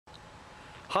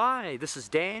Hi, this is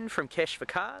Dan from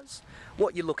Cash4Cars.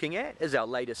 What you're looking at is our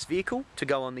latest vehicle to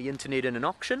go on the internet in an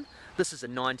auction. This is a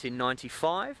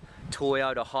 1995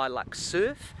 Toyota Hilux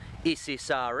Surf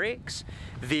SSRX.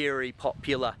 Very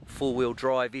popular four-wheel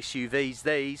drive SUVs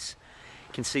these.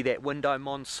 You can see that window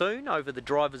monsoon over the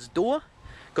driver's door.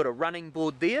 Got a running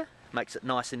board there, makes it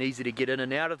nice and easy to get in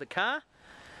and out of the car.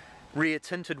 Rear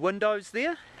tinted windows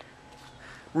there.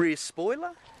 Rear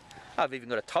spoiler. I've even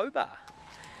got a tow bar.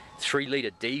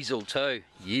 3-litre diesel too,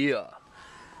 yeah.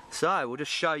 So we'll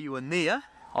just show you in there.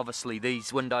 Obviously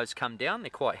these windows come down, they're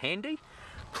quite handy.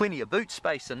 Plenty of boot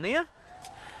space in there.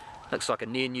 Looks like a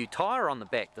near new tyre on the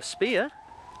back, the spare.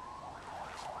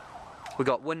 We've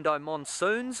got window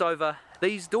monsoons over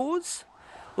these doors.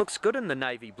 Looks good in the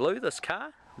navy blue, this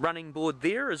car. Running board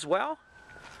there as well.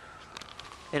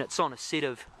 And it's on a set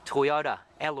of Toyota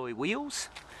alloy wheels.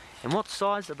 And what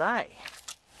size are they?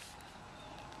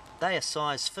 They are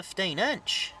size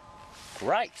 15-inch.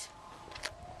 Great.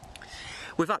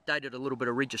 We've updated a little bit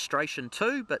of registration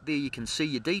too, but there you can see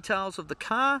your details of the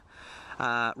car.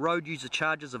 Road user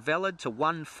charges are valid to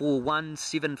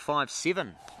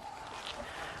 141757.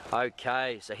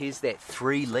 Okay, so here's that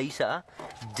 3-litre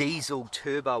diesel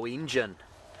turbo engine.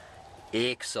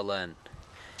 Excellent.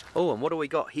 Oh, and what do we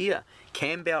got here?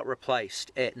 Cam belt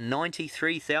replaced at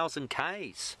 93,000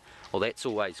 Ks. Well, that's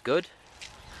always good.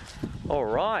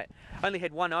 Alright, only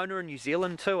had one owner in New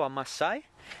Zealand too, I must say.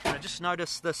 And I just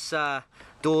noticed this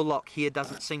door lock here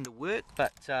doesn't seem to work,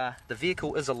 but the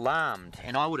vehicle is alarmed,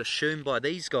 and I would assume by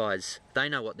these guys, they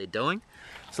know what they're doing.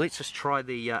 So let's just try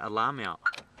the alarm out.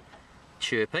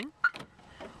 Chirping.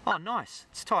 Oh nice,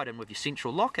 it's tied in with your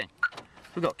central locking.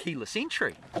 We've got keyless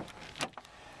entry.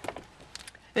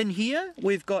 In here,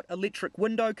 we've got electric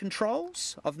window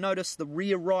controls. I've noticed the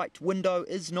rear right window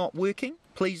is not working.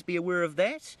 Please be aware of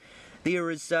that. There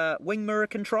is wing mirror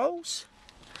controls.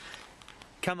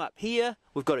 Come up here,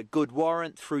 we've got a good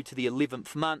warrant through to the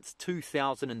 11th month,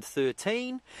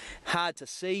 2013. Hard to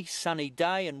see, sunny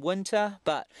day in winter,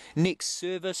 but next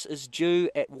service is due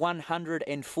at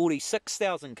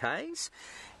 146,000 Ks.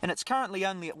 And it's currently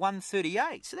only at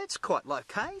 138, so that's quite low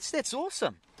Ks. That's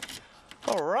awesome.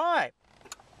 Alright.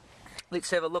 Let's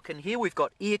have a look in here. We've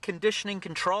got air conditioning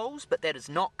controls, but that is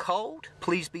not cold.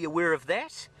 Please be aware of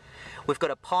that. We've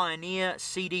got a Pioneer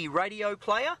CD radio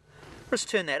player. Let's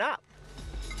turn that up.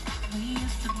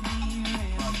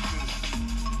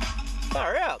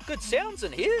 Far out, good sounds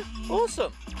in here.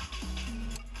 Awesome.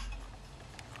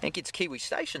 And it gets Kiwi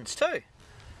stations too.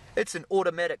 It's an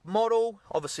automatic model.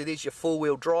 Obviously there's your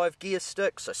four-wheel drive gear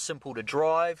stick, so simple to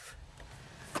drive.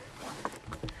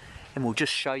 And we'll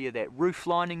just show you that roof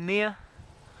lining there.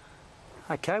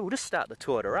 Okay, we'll just start the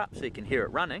Toyota up so you can hear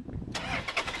it running.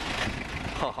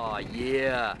 Oh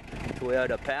yeah,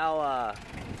 Toyota power.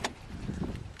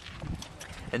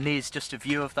 And there's just a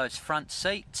view of those front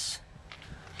seats.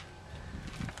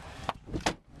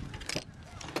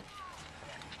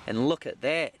 And look at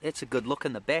that, that's a good look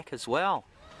in the back as well.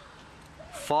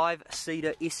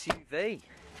 5-seater SUV.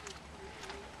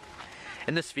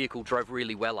 And this vehicle drove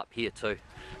really well up here too.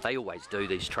 They always do,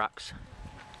 these trucks.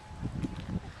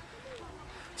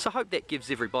 So I hope that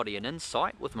gives everybody an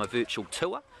insight with my virtual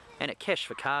tour. And at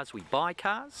Cash4Cars we buy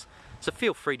cars. So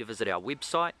feel free to visit our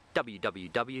website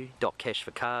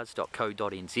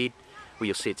www.cash4cars.co.nz, where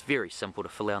you'll see it's very simple to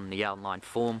fill out the online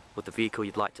form with the vehicle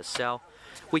you'd like to sell.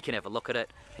 We can have a look at it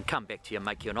and come back to you and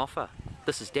make you an offer.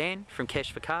 This is Dan from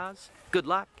Cash4Cars. Good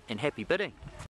luck and happy bidding.